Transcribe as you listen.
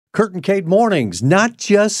Curtain Cade Mornings, not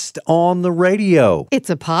just on the radio. It's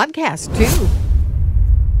a podcast, too.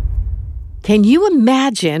 Can you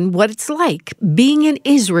imagine what it's like being in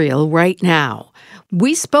Israel right now?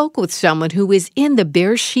 We spoke with someone who is in the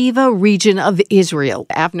Beersheba region of Israel,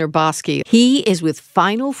 Avner Boskey. He is with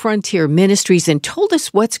Final Frontier Ministries and told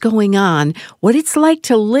us what's going on, what it's like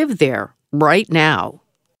to live there right now.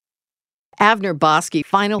 Avner Boskey,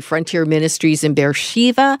 Final Frontier Ministries in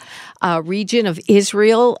Beersheba, region of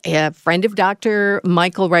Israel, a friend of Dr.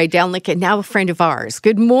 Michael Rydelnik, and now a friend of ours.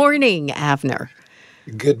 Good morning, Avner.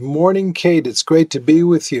 Good morning, Kate. It's great to be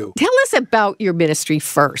with you. Tell us about your ministry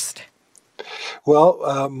first.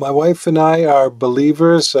 Well, my wife and I are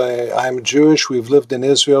believers. I'm Jewish. We've lived in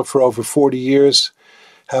Israel for over 40 years,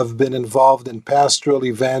 have been involved in pastoral,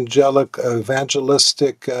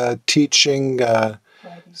 evangelistic teaching,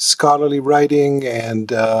 scholarly writing,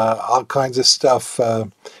 and all kinds of stuff.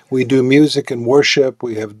 We do music and worship.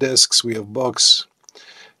 We have discs, we have books,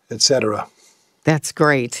 etc. That's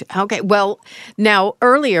great. Okay, well, now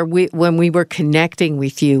earlier when we were connecting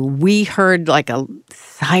with you, we heard like a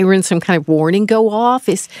siren, some kind of warning go off,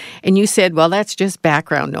 and you said, well, that's just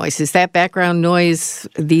background noise. Is that background noise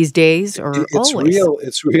these days or it's always?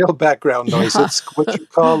 It's real background noise. It's what you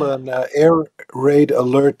call an air raid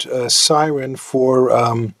alert siren for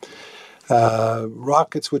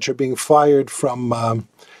rockets which are being fired from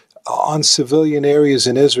on civilian areas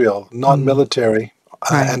in Israel, not military.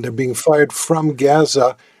 Right. And they're being fired from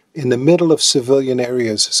Gaza in the middle of civilian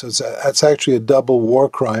areas. So that's actually a double war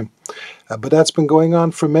crime. But that's been going on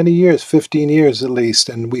for many years, 15 years at least,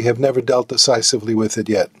 and we have never dealt decisively with it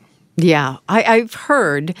yet. Yeah, I've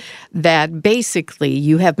heard that basically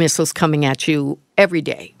you have missiles coming at you every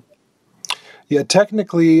day. Yeah,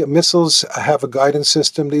 technically, missiles have a guidance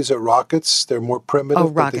system. These are rockets. They're more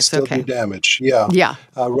primitive, but they still do damage. Yeah.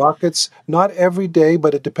 Rockets, not every day,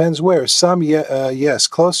 but it depends where. Some, yes,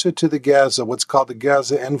 closer to the Gaza, what's called the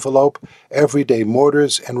Gaza envelope, every day,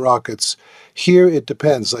 mortars and rockets. Here, it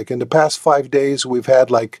depends. Like in the past 5 days, we've had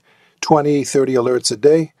like 20, 30 alerts a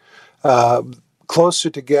day. Closer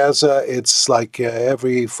to Gaza, it's like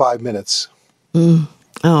every 5 minutes.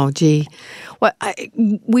 Oh, gee. Well,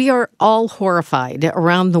 we are all horrified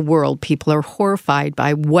around the world. People are horrified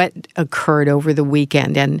by what occurred over the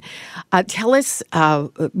weekend. And tell us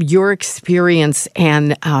your experience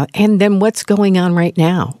and then what's going on right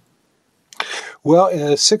now. Well,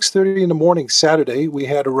 at 6:30 in the morning Saturday, we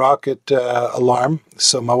had a rocket alarm.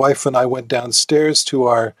 So my wife and I went downstairs to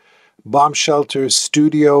our bomb shelter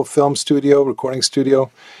studio, film studio, recording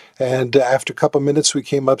studio. And after a couple of minutes, we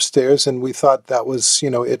came upstairs and we thought that was,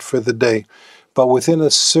 it for the day. But within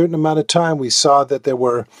a certain amount of time, we saw that there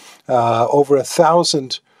were over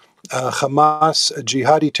 1,000 Hamas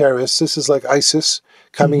jihadi terrorists. This is like ISIS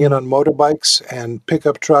coming in on motorbikes and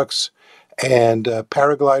pickup trucks and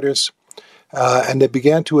paragliders. And they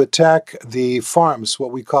began to attack the farms,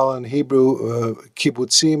 what we call in Hebrew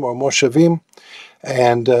kibbutzim or moshavim.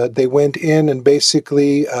 And they went in and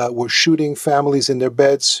basically were shooting families in their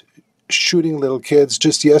beds, shooting little kids.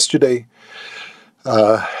 Just yesterday,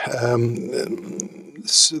 the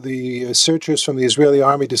searchers from the Israeli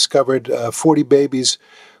army discovered 40 babies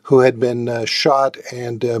who had been shot,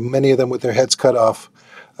 and many of them with their heads cut off.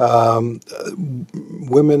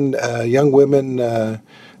 Women, young women. There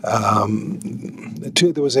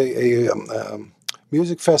was a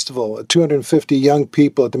music festival. 250 young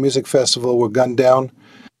people at the music festival were gunned down.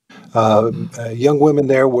 Young women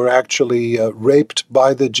there were actually raped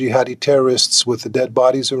by the jihadi terrorists with the dead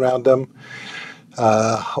bodies around them.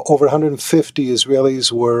 Over 150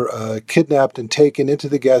 Israelis were kidnapped and taken into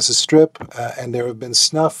the Gaza Strip, and there have been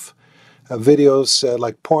snuff videos,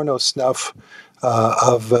 like porno snuff,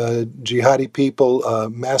 of jihadi people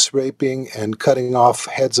mass raping and cutting off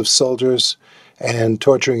heads of soldiers and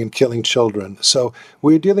torturing and killing children. So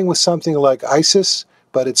we're dealing with something like ISIS,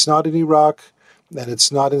 but it's not in Iraq, and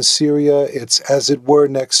it's not in Syria. It's, as it were,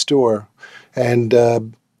 next door. And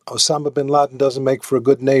Osama bin Laden doesn't make for a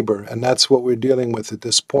good neighbor, and that's what we're dealing with at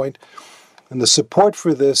this point. And the support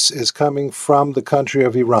for this is coming from the country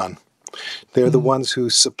of Iran. They're the ones who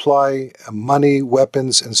supply money,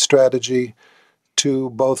 weapons, and strategy to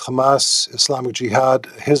both Hamas, Islamic Jihad,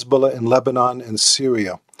 Hezbollah in Lebanon, and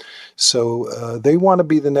Syria. So they want to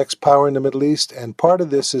be the next power in the Middle East, and part of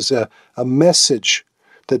this is a message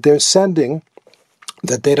that they're sending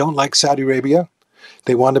that they don't like Saudi Arabia,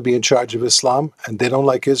 they want to be in charge of Islam, and they don't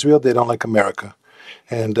like Israel, they don't like America.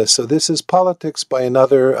 And so this is politics by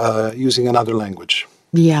using another language.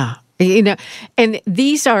 Yeah. And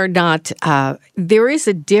these are not, there is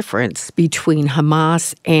a difference between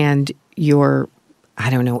Hamas and your I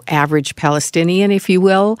don't know, average Palestinian, if you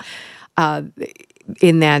will,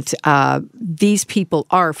 in that these people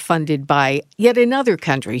are funded by yet another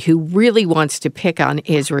country who really wants to pick on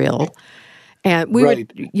Israel. And we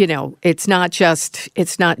Right. would, it's not just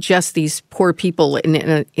these poor people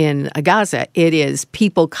in Gaza. It is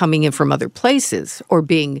people coming in from other places or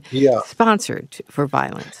being Yeah. sponsored for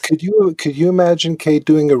violence. Could you imagine, Kate,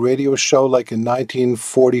 doing a radio show like in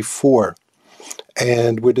 1944,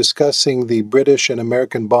 and we're discussing the British and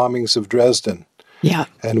American bombings of Dresden, Yeah.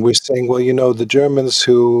 and we're saying, well, the Germans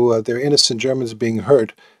they're innocent Germans being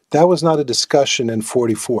hurt. That was not a discussion in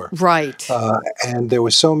 44. Right. And there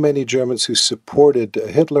were so many Germans who supported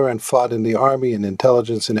Hitler and fought in the army and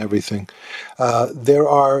intelligence and everything. There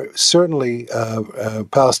are certainly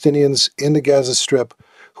Palestinians in the Gaza Strip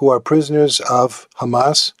who are prisoners of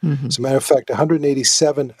Hamas. Mm-hmm. As a matter of fact,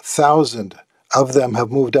 187,000 of them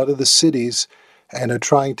have moved out of the cities and are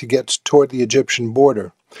trying to get toward the Egyptian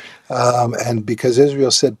border. And because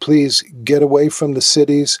Israel said, please get away from the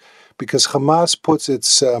cities, because Hamas puts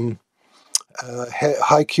its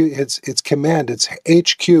its command, its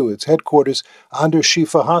HQ, its headquarters under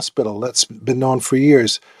Shifa Hospital. That's been known for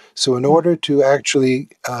years. So in order to actually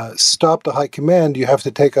stop the high command, you have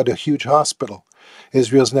to take out a huge hospital.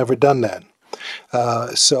 Israel's never done that.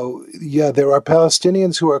 There are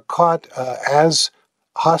Palestinians who are caught as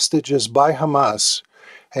hostages by Hamas.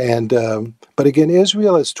 But again,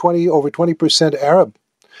 Israel is over 20% Arab.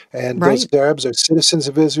 And Right. those Arabs are citizens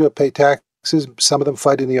of Israel, pay taxes. Some of them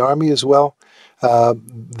fight in the army as well.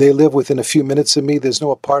 They live within a few minutes of me. There's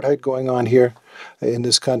no apartheid going on here in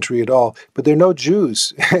this country at all. But there are no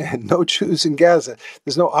Jews, no Jews in Gaza.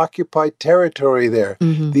 There's no occupied territory there.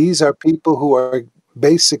 Mm-hmm. These are people who are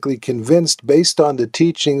basically convinced, based on the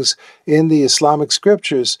teachings in the Islamic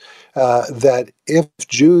scriptures, that if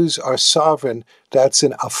Jews are sovereign, that's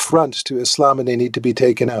an affront to Islam and they need to be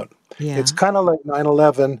taken out. Yeah. It's kind of like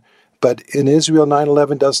 9/11, but in Israel,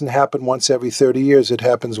 9/11 doesn't happen once every 30 years. It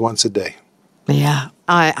happens once a day. Yeah,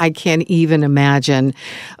 I can't even imagine.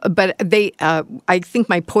 But I think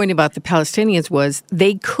my point about the Palestinians was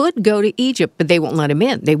they could go to Egypt, but they won't let them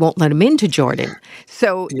in. They won't let them into Jordan.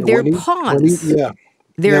 So they're pawns.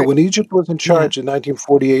 When Egypt was in charge in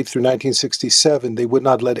 1948 through 1967, they would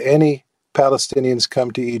not let any Palestinians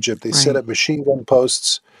come to Egypt. They set up machine gun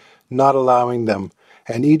posts, not allowing them.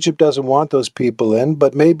 And Egypt doesn't want those people in,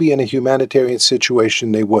 but maybe in a humanitarian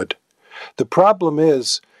situation they would. The problem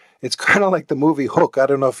is, it's kind of like the movie Hook. I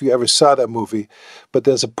don't know if you ever saw that movie, but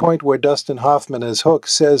there's a point where Dustin Hoffman as Hook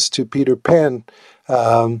says to Peter Pan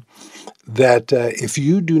that if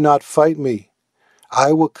you do not fight me,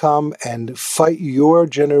 I will come and fight your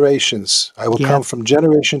generations. I will come from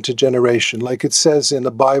generation to generation, like it says in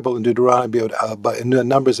the Bible in Deuteronomy, in the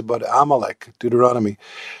Numbers about Amalek, Deuteronomy,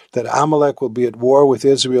 that Amalek will be at war with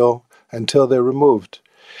Israel until they're removed.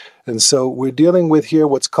 And so we're dealing with here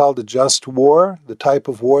what's called a just war, the type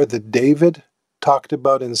of war that David talked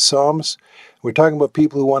about in Psalms. We're talking about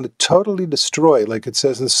people who want to totally destroy, like it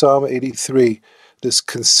says in Psalm 83, this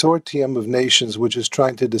consortium of nations which is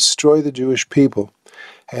trying to destroy the Jewish people.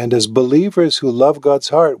 And as believers who love God's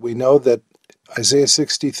heart, we know that Isaiah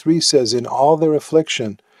 63 says, in all their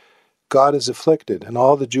affliction, God is afflicted, and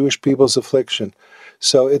all the Jewish people's affliction.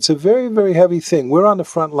 So it's a very, very heavy thing. We're on the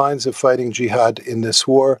front lines of fighting jihad in this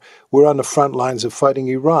war. We're on the front lines of fighting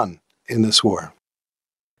Iran in this war.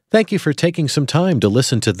 Thank you for taking some time to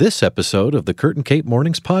listen to this episode of the Kurt and Kate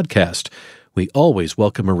Mornings podcast. We always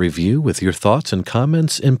welcome a review with your thoughts and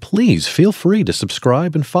comments, and please feel free to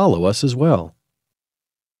subscribe and follow us as well.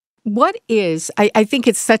 What is, I think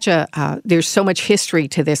it's such there's so much history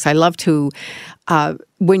to this. I love to,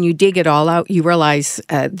 when you dig it all out, you realize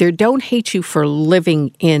they don't hate you for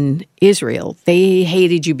living in Israel. They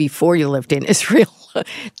hated you before you lived in Israel.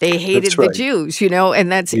 They hated the Jews,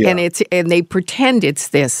 and they pretend it's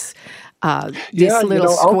this little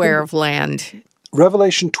square of land.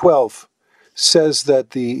 Revelation 12 says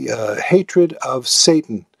that the hatred of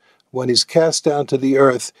Satan, when he's cast down to the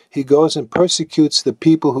earth, he goes and persecutes the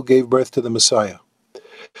people who gave birth to the Messiah.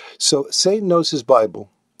 So Satan knows his Bible,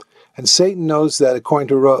 and Satan knows that according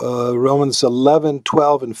to Romans 11,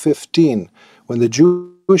 12, and 15, when the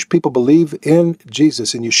Jewish people believe in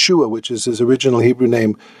Jesus, in Yeshua, which is his original Hebrew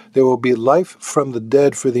name, there will be life from the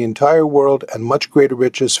dead for the entire world and much greater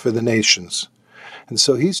riches for the nations. And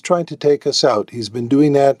so he's trying to take us out. He's been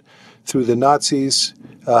doing that through the Nazis,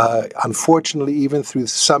 unfortunately, even through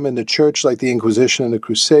some in the church, like the Inquisition and the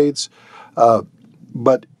Crusades.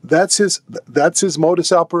 But that's his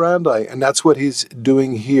modus operandi, and that's what he's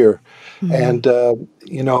doing here. Mm-hmm. And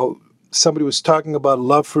somebody was talking about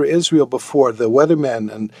love for Israel before, the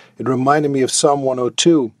weatherman, and it reminded me of Psalm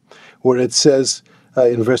 102, where it says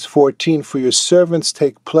in verse 14, "For your servants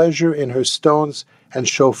take pleasure in her stones and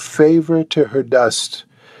show favor to her dust."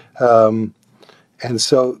 And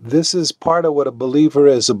so this is part of what a believer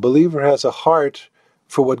is. A believer has a heart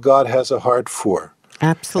for what God has a heart for.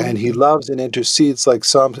 Absolutely. And he loves and intercedes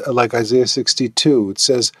like Isaiah 62. It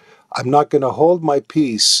says, "I'm not going to hold my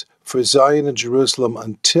peace for Zion and Jerusalem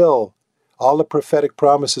until all the prophetic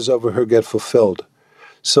promises over her get fulfilled."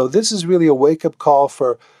 So this is really a wake-up call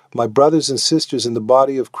for my brothers and sisters in the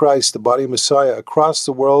body of Christ, the body of Messiah, across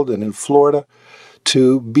the world and in Florida,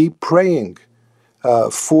 to be praying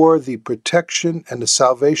for the protection and the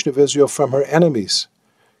salvation of Israel from her enemies,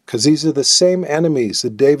 because these are the same enemies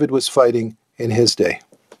that David was fighting in his day.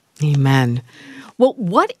 Amen. Well,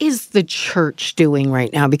 what is the church doing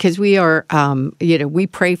right now? Because we are, we're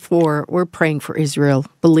praying for Israel.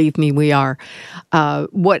 Believe me, we are.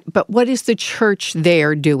 But what is the church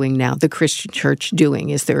there doing now? The Christian church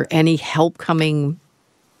doing? Is there any help coming?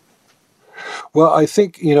 Well, I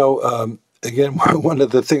think, again, one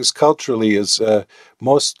of the things culturally is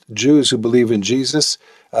most Jews who believe in Jesus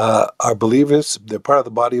are believers. They're part of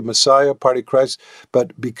the body of Messiah, part of Christ.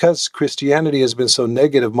 But because Christianity has been so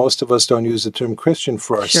negative, most of us don't use the term Christian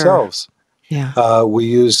for ourselves. Sure. Yeah. We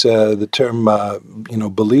use the term,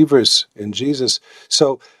 believers in Jesus.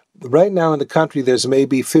 So right now in the country, there's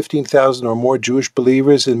maybe 15,000 or more Jewish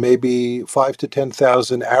believers and maybe 5,000 to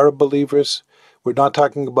 10,000 Arab believers. We're not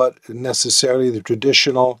talking about necessarily the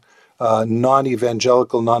traditional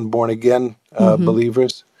non-evangelical, non-born-again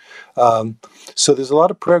believers. So there's a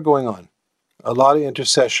lot of prayer going on, a lot of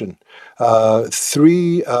intercession.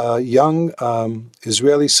 3 young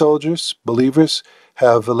Israeli soldiers, believers,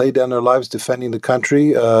 have laid down their lives defending the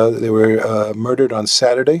country. They were murdered on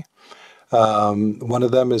Saturday. One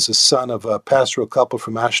of them is the son of a pastoral couple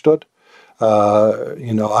from Ashdod.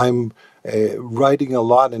 I'm writing a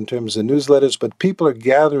lot in terms of newsletters, but people are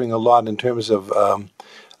gathering a lot in terms of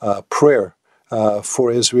prayer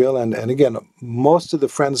for Israel. And again, most of the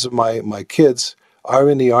friends of my kids are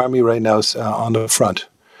in the army right now on the front.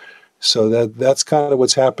 So that's kind of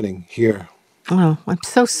what's happening here. Oh, I'm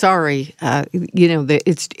so sorry.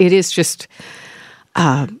 It is just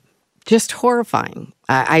horrifying.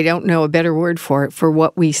 I don't know a better word for it, for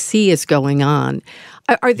what we see is going on.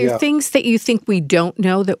 Are there things that you think we don't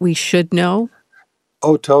know that we should know?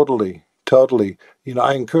 Oh, totally.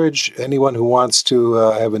 I encourage anyone who wants to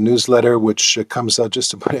have a newsletter, which comes out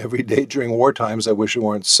just about every day during war times. I wish it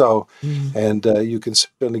weren't so. And you can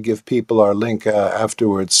certainly give people our link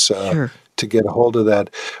afterwards Sure. to get a hold of that.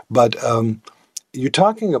 But you're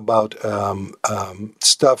talking about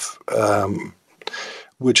stuff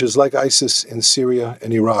which is like ISIS in Syria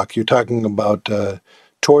and Iraq. You're talking about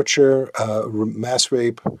torture, mass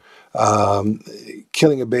rape,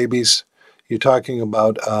 killing of babies. You're talking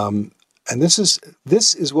about, and this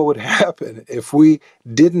is what would happen if we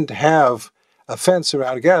didn't have a fence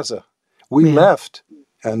around Gaza. We left,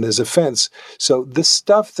 and there's a fence. So the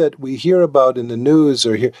stuff that we hear about in the news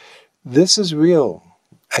this is real,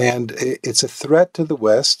 and it's a threat to the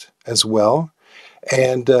West as well.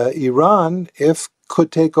 And Iran, if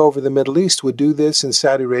could take over the Middle East, would do this in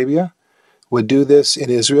Saudi Arabia, would do this in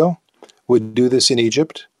Israel, would do this in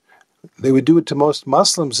Egypt. They would do it to most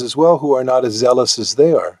Muslims as well, who are not as zealous as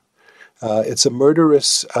they are. It's a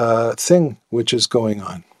murderous thing which is going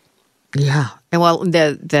on. Yeah. And well,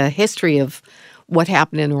 the history of what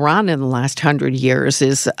happened in Iran in the last 100 years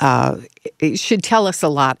is it should tell us a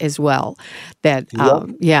lot as well. That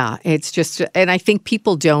it's just, and I think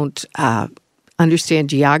people don't understand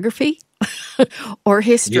geography or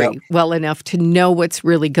history well enough to know what's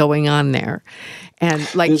really going on there. And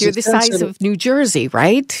you're the size of New Jersey,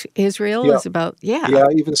 right? Israel is about,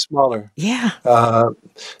 even smaller. Yeah.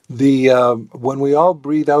 When we all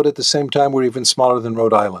breathe out at the same time, we're even smaller than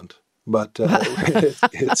Rhode Island. But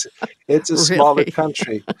it's a smaller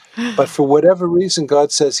country. But for whatever reason,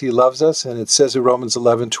 God says he loves us. And it says in Romans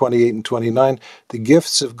 11:28 and 29, the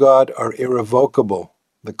gifts of God are irrevocable,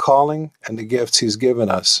 the calling and the gifts he's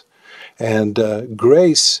given us. And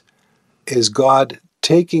grace is God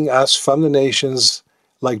taking us from the nations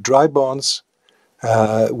like dry bones.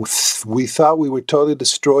 We thought we were totally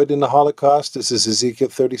destroyed in the Holocaust. This is Ezekiel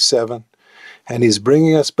 37. And he's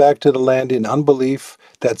bringing us back to the land in unbelief.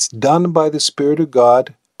 That's done by the Spirit of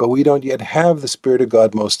God, but we don't yet have the Spirit of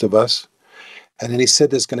God, most of us. And then he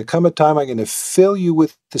said, there's going to come a time I'm going to fill you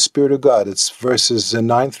with the Spirit of God. It's verses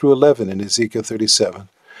 9 through 11 in Ezekiel 37.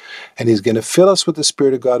 And he's going to fill us with the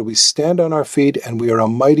Spirit of God. We stand on our feet, and we are a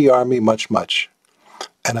mighty army, much, much.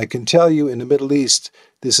 And I can tell you, in the Middle East,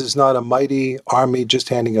 This is not a mighty army just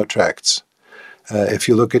handing out tracts. If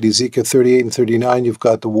you look at Ezekiel 38 and 39, you've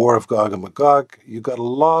got the war of Gog and Magog. You've got a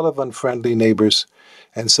lot of unfriendly neighbors.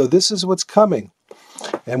 And so this is what's coming.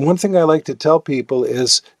 And one thing I like to tell people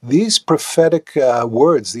is these prophetic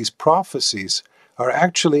words, these prophecies, are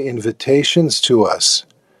actually invitations to us.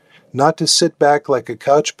 Not to sit back like a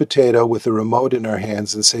couch potato with a remote in our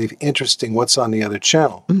hands and say, interesting, what's on the other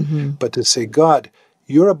channel? But to say, God,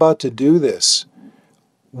 you're about to do this.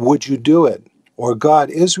 Would you do it? Or God,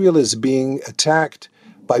 Israel is being attacked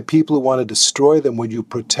by people who want to destroy them. Would you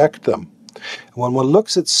protect them? When one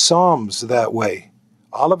looks at Psalms that way,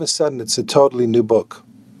 all of a sudden it's a totally new book.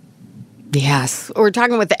 Yes. We're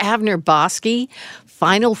talking with Avner Boskey,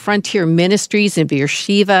 Final Frontier Ministries in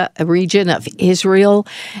Beersheba region of Israel.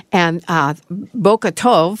 And Boker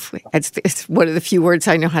Tov, it's one of the few words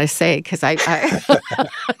I know how to say because I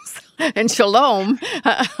and shalom.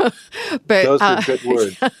 But those are good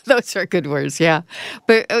words. Those are good words, yeah.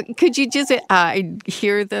 But could you just, I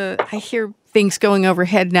hear things going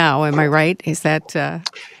overhead now, am I right? Is that...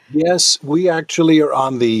 Yes, we actually are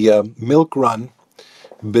on the milk run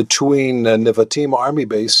between Nevatim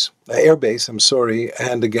Air Base, and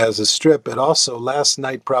the Gaza Strip. But also last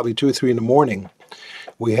night, probably 2 or 3 in the morning,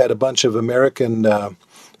 we had a bunch of American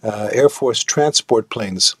Air Force transport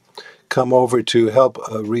planes come over to help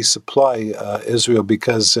resupply Israel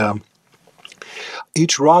because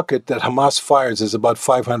each rocket that Hamas fires is about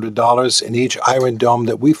 $500, and each Iron Dome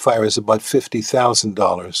that we fire is about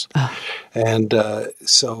 $50,000. And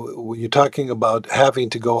so when you're talking about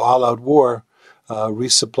having to go all-out war,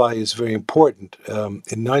 resupply is very important.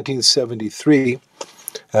 In 1973,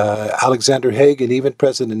 Alexander Haig and even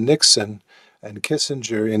President Nixon and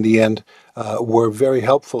Kissinger, in the end, were very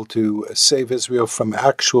helpful to save Israel from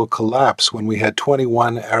actual collapse when we had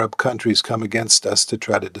 21 Arab countries come against us to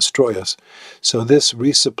try to destroy us. So this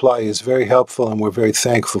resupply is very helpful, and we're very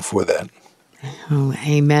thankful for that. Oh,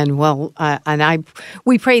 amen. Well,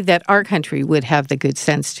 we pray that our country would have the good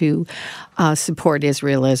sense to support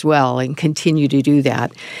Israel as well and continue to do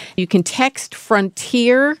that. You can text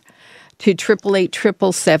Frontier to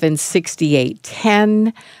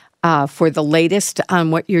 888-777-6810 for the latest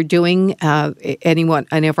on what you're doing.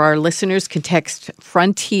 Any of our listeners can text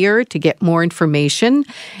Frontier to get more information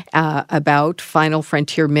about Final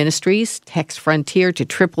Frontier Ministries. Text Frontier to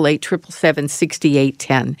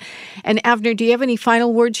 888-777-6810. And Avner, do you have any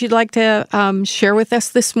final words you'd like to share with us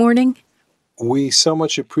this morning? We so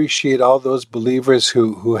much appreciate all those believers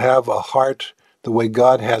who have a heart the way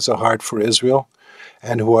God has a heart for Israel,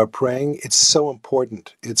 and who are praying. It's so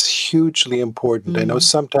important. It's hugely important. I know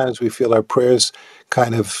sometimes we feel our prayers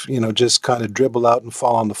just dribble out and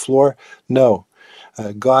fall on the floor. No.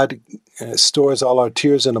 God stores all our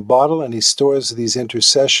tears in a bottle, and he stores these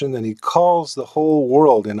intercession, and he calls the whole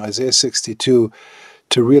world in Isaiah 62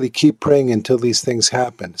 to really keep praying until these things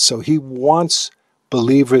happen. So he wants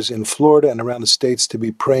believers in Florida and around the States to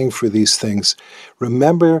be praying for these things.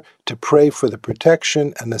 Remember to pray for the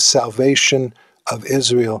protection and the salvation of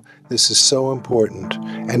Israel. This is so important.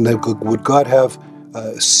 And would God have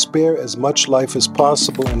spare as much life as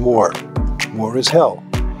possible in war? War is hell.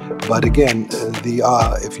 But again,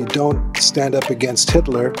 if you don't stand up against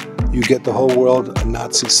Hitler, you get the whole world a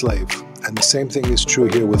Nazi slave. And the same thing is true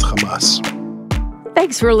here with Hamas.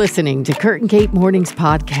 Thanks for listening to Curtain Gate Mornings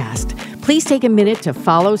podcast. Please take a minute to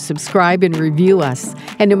follow, subscribe, and review us.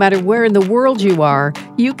 And no matter where in the world you are,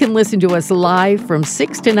 you can listen to us live from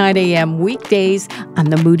 6 to 9 a.m. weekdays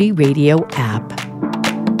on the Moody Radio app.